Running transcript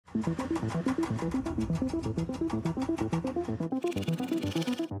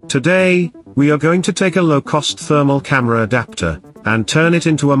Today, we are going to take a low-cost thermal camera adapter, and turn it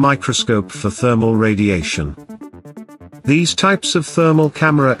into a microscope for thermal radiation. These types of thermal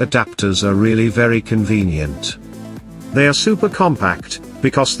camera adapters are really very convenient. They are super compact,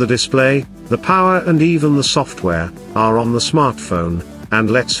 because the display, the power and even the software, are on the smartphone, and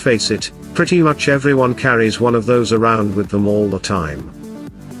let's face it, pretty much everyone carries one of those around with them all the time.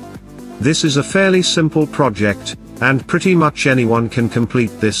 This is a fairly simple project, and pretty much anyone can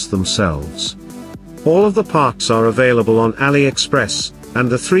complete this themselves. All of the parts are available on AliExpress,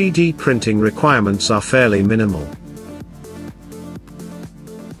 and the 3D printing requirements are fairly minimal.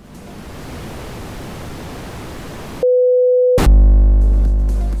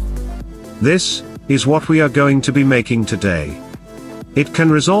 This is what we are going to be making today. It can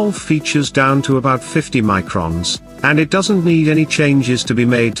resolve features down to about 50 microns, and it doesn't need any changes to be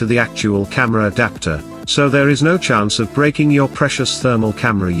made to the actual camera adapter, so there is no chance of breaking your precious thermal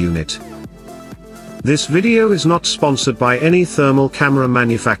camera unit. This video is not sponsored by any thermal camera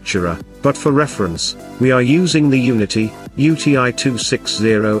manufacturer, but for reference, we are using the Unity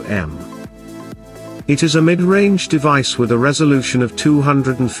UTI-260M. It is a mid-range device with a resolution of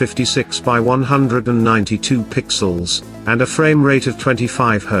 256 by 192 pixels, and a frame rate of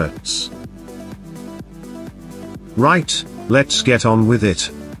 25 Hz. Right, let's get on with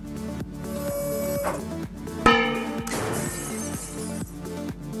it.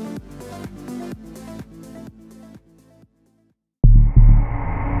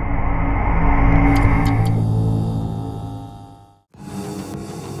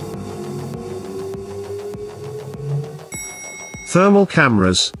 Thermal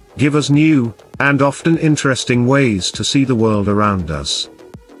cameras give us new, and often interesting ways to see the world around us.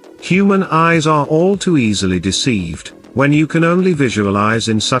 Human eyes are all too easily deceived, when you can only visualize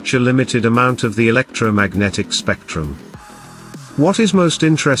in such a limited amount of the electromagnetic spectrum. What is most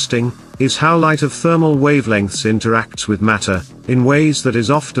interesting, is how light of thermal wavelengths interacts with matter, in ways that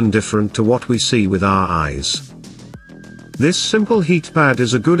is often different to what we see with our eyes. This simple heat pad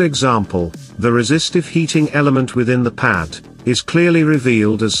is a good example. The resistive heating element within the pad is clearly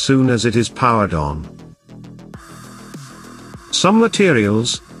revealed as soon as it is powered on. Some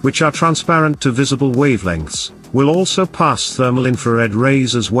materials, which are transparent to visible wavelengths, will also pass thermal infrared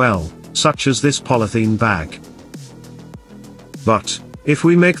rays as well, such as this polythene bag. But, if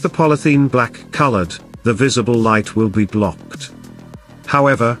we make the polythene black colored, the visible light will be blocked.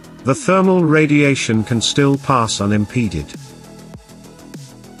 However, the thermal radiation can still pass unimpeded.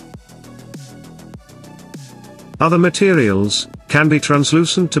 Other materials can be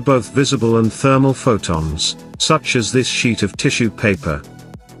translucent to both visible and thermal photons, such as this sheet of tissue paper.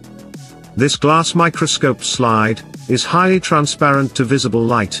 This glass microscope slide is highly transparent to visible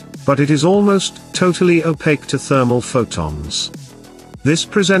light, but it is almost totally opaque to thermal photons. This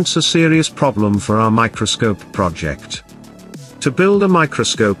presents a serious problem for our microscope project. To build a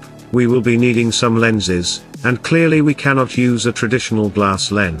microscope, we will be needing some lenses, and clearly we cannot use a traditional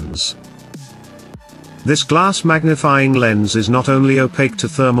glass lens. This glass magnifying lens is not only opaque to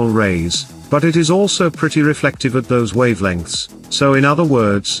thermal rays, but it is also pretty reflective at those wavelengths, so in other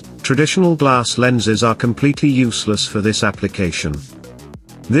words, traditional glass lenses are completely useless for this application.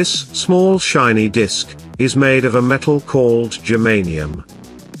 This small shiny disc is made of a metal called germanium.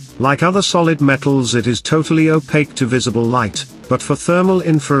 Like other solid metals, it is totally opaque to visible light, but for thermal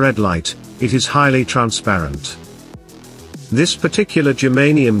infrared light, it is highly transparent. This particular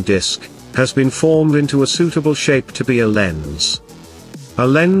germanium disc has been formed into a suitable shape to be a lens. A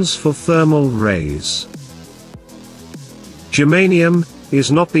lens for thermal rays. Germanium is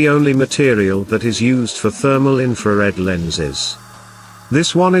not the only material that is used for thermal infrared lenses.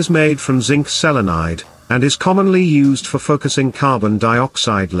 This one is made from zinc selenide, and is commonly used for focusing carbon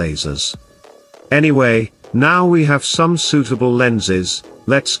dioxide lasers. Anyway, now we have some suitable lenses,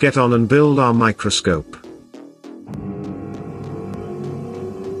 let's get on and build our microscope.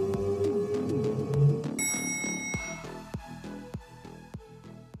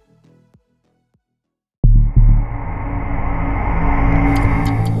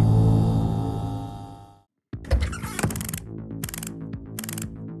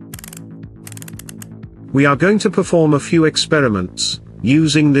 We are going to perform a few experiments,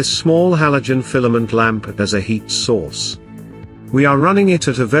 using this small halogen filament lamp as a heat source. We are running it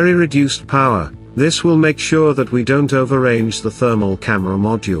at a very reduced power. This will make sure that we don't overrange the thermal camera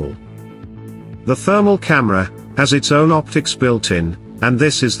module. The thermal camera has its own optics built in, and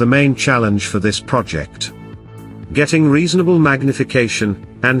this is the main challenge for this project. Getting reasonable magnification,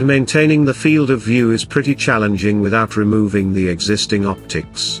 and maintaining the field of view is pretty challenging without removing the existing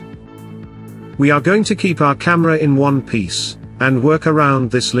optics. We are going to keep our camera in one piece, and work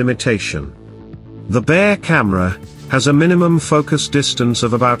around this limitation. The bare camera has a minimum focus distance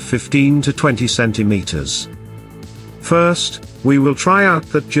of about 15 to 20 centimeters. First, we will try out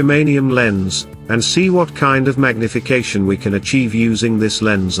that germanium lens, and see what kind of magnification we can achieve using this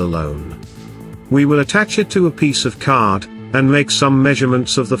lens alone. We will attach it to a piece of card, and make some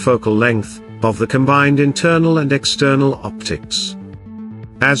measurements of the focal length, of the combined internal and external optics.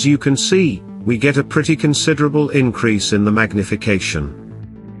 As you can see, we get a pretty considerable increase in the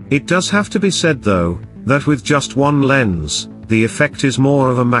magnification. It does have to be said though, that with just one lens, the effect is more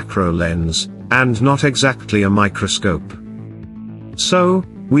of a macro lens, and not exactly a microscope. So,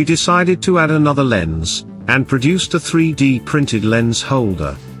 we decided to add another lens, and produced a 3D printed lens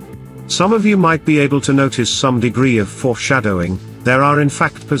holder. Some of you might be able to notice some degree of foreshadowing. There are in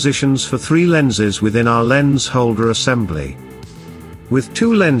fact positions for 3 lenses within our lens holder assembly. With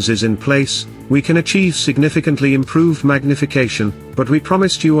 2 lenses in place, we can achieve significantly improved magnification, but we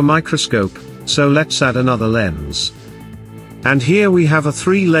promised you a microscope, so let's add another lens. And here we have a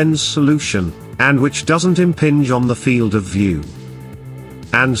 3-lens solution, and which doesn't impinge on the field of view.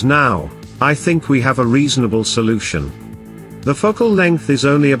 And now, I think we have a reasonable solution. The focal length is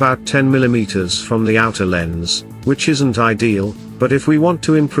only about 10 mm from the outer lens, which isn't ideal, but if we want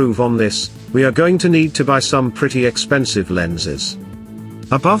to improve on this, we are going to need to buy some pretty expensive lenses.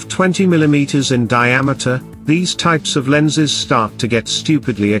 Above 20 mm in diameter, these types of lenses start to get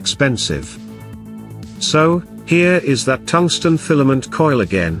stupidly expensive. So, here is that tungsten filament coil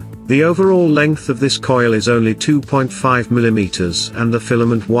again. The overall length of this coil is only 2.5 mm and the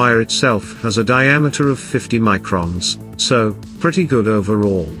filament wire itself has a diameter of 50 microns, so, pretty good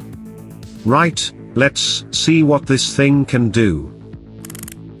overall. Right, let's see what this thing can do.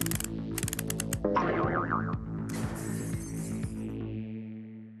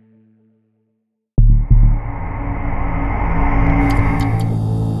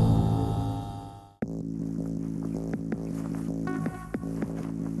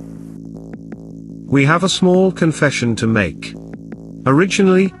 We have a small confession to make.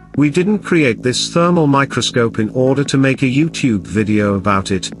 Originally, we didn't create this thermal microscope in order to make a YouTube video about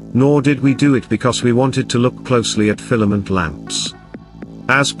it, nor did we do it because we wanted to look closely at filament lamps.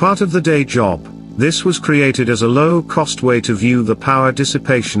 As part of the day job, this was created as a low-cost way to view the power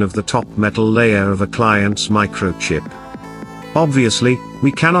dissipation of the top metal layer of a client's microchip. Obviously,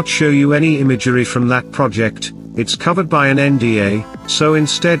 we cannot show you any imagery from that project. It's covered by an NDA, so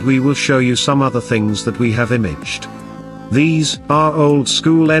instead we will show you some other things that we have imaged. These are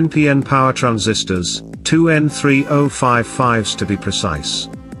old-school NPN power transistors, 2 N3055s to be precise.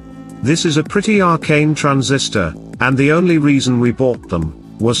 This is a pretty arcane transistor, and the only reason we bought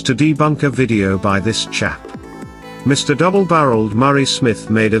them was to debunk a video by this chap. Mr. Double-Barreled Murray-Smith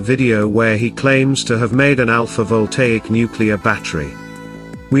made a video where he claims to have made an alpha-voltaic nuclear battery.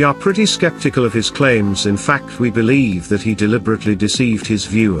 We are pretty skeptical of his claims. In fact, we believe that he deliberately deceived his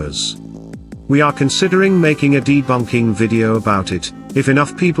viewers. We are considering making a debunking video about it. If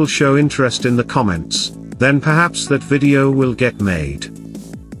enough people show interest in the comments, then perhaps that video will get made.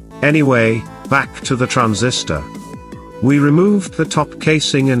 Anyway, back to the transistor. We removed the top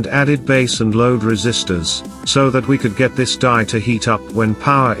casing and added base and load resistors, so that we could get this die to heat up when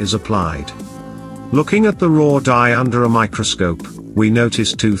power is applied. Looking at the raw die under a microscope, we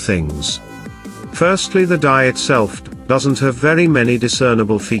noticed 2 things. Firstly, the die itself doesn't have very many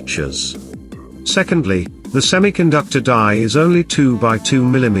discernible features. Secondly, the semiconductor die is only 2 by 2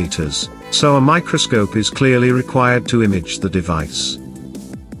 mm, so a microscope is clearly required to image the device.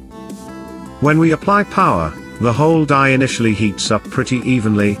 When we apply power, the whole die initially heats up pretty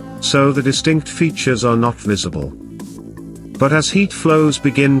evenly, so the distinct features are not visible. But as heat flows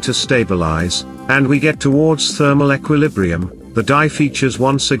begin to stabilize, and we get towards thermal equilibrium, the die features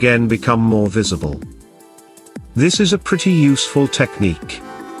once again become more visible. This is a pretty useful technique.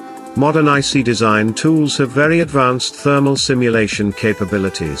 Modern IC design tools have very advanced thermal simulation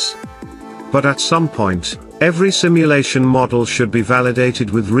capabilities. But at some point, every simulation model should be validated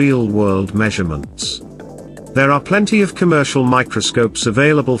with real-world measurements. There are plenty of commercial microscopes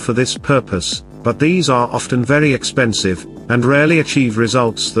available for this purpose, but these are often very expensive, and rarely achieve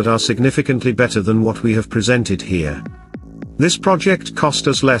results that are significantly better than what we have presented here. This project cost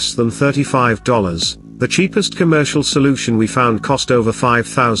us less than $35, the cheapest commercial solution we found cost over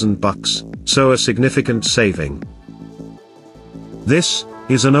 $5,000, so a significant saving. This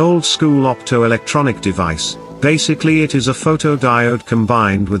is an old-school optoelectronic device. Basically it is a photodiode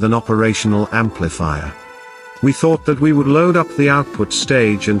combined with an operational amplifier. We thought that we would load up the output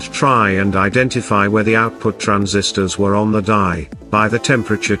stage and try and identify where the output transistors were on the die, by the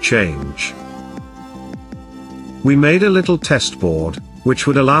temperature change. We made a little test board, which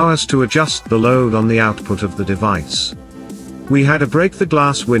would allow us to adjust the load on the output of the device. We had to break the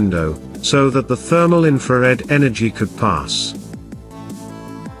glass window, so that the thermal infrared energy could pass.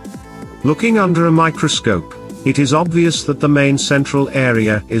 Looking under a microscope, it is obvious that the main central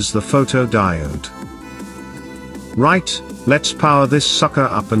area is the photodiode. Right, let's power this sucker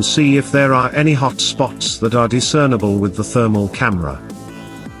up and see if there are any hot spots that are discernible with the thermal camera.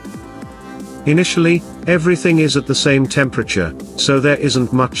 Initially, everything is at the same temperature, so there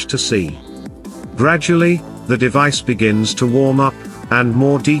isn't much to see. Gradually, the device begins to warm up, and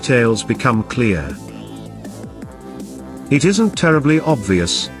more details become clear. It isn't terribly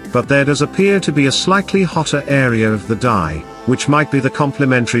obvious, but there does appear to be a slightly hotter area of the die, which might be the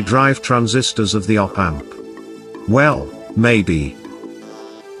complementary drive transistors of the op-amp. Well, maybe.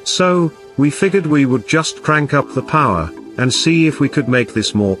 So, we figured we would just crank up the power, and see if we could make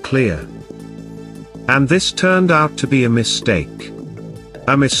this more clear. And this turned out to be a mistake.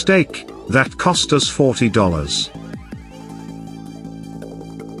 A mistake that cost us $40.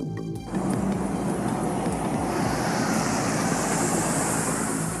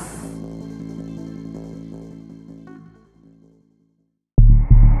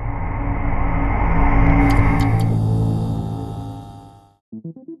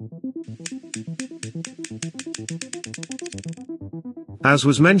 As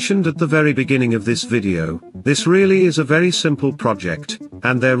was mentioned at the very beginning of this video, this really is a very simple project,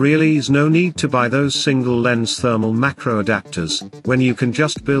 and there really is no need to buy those single lens thermal macro adapters, when you can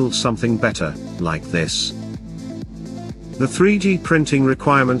just build something better, like this. The 3D printing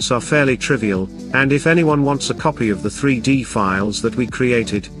requirements are fairly trivial, and if anyone wants a copy of the 3D files that we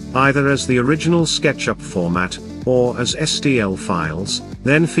created, either as the original SketchUp format, or as STL files,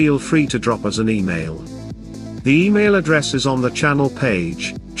 then feel free to drop us an email. The email address is on the channel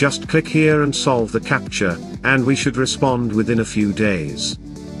page, just click here and solve the captcha, and we should respond within a few days.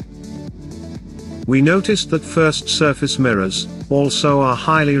 We noticed that first surface mirrors, also are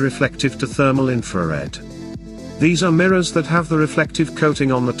highly reflective to thermal infrared. These are mirrors that have the reflective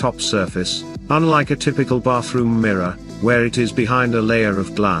coating on the top surface, unlike a typical bathroom mirror, where it is behind a layer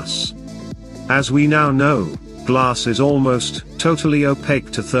of glass. As we now know, glass is almost totally opaque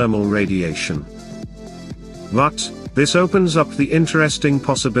to thermal radiation. But, this opens up the interesting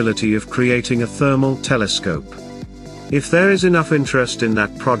possibility of creating a thermal telescope. If there is enough interest in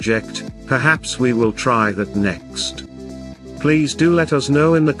that project, perhaps we will try that next. Please do let us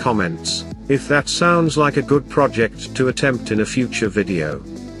know in the comments, if that sounds like a good project to attempt in a future video.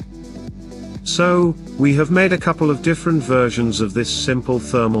 So, we have made a couple of different versions of this simple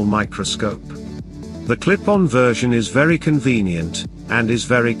thermal microscope. The clip-on version is very convenient, and is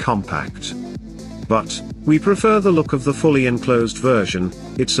very compact. But, we prefer the look of the fully enclosed version.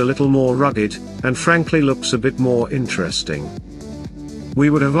 It's a little more rugged, and frankly looks a bit more interesting. We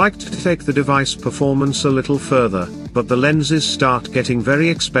would have liked to take the device performance a little further, but the lenses start getting very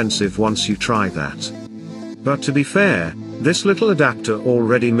expensive once you try that. But to be fair, this little adapter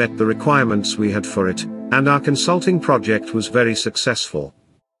already met the requirements we had for it, and our consulting project was very successful.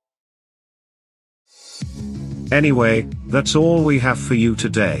 Anyway, that's all we have for you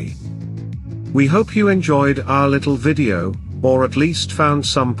today. We hope you enjoyed our little video, or at least found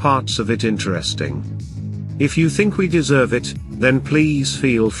some parts of it interesting. If you think we deserve it, then please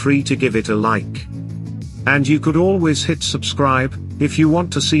feel free to give it a like. And you could always hit subscribe, if you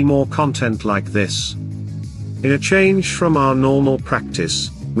want to see more content like this. In a change from our normal practice,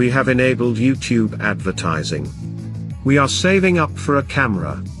 we have enabled YouTube advertising. We are saving up for a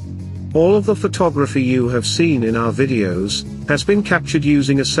camera. All of the photography you have seen in our videos, has been captured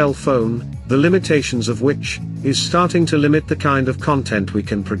using a cell phone, the limitations of which, is starting to limit the kind of content we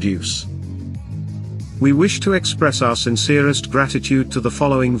can produce. We wish to express our sincerest gratitude to the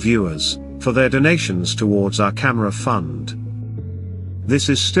following viewers, for their donations towards our camera fund. This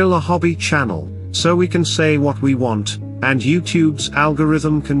is still a hobby channel, so we can say what we want, and YouTube's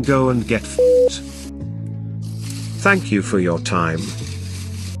algorithm can go and get f***ed. Thank you for your time.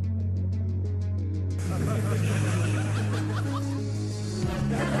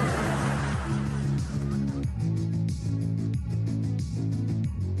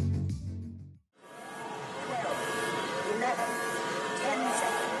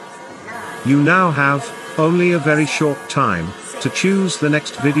 You now have only a very short time to choose the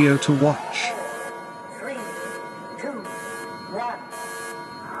next video to watch.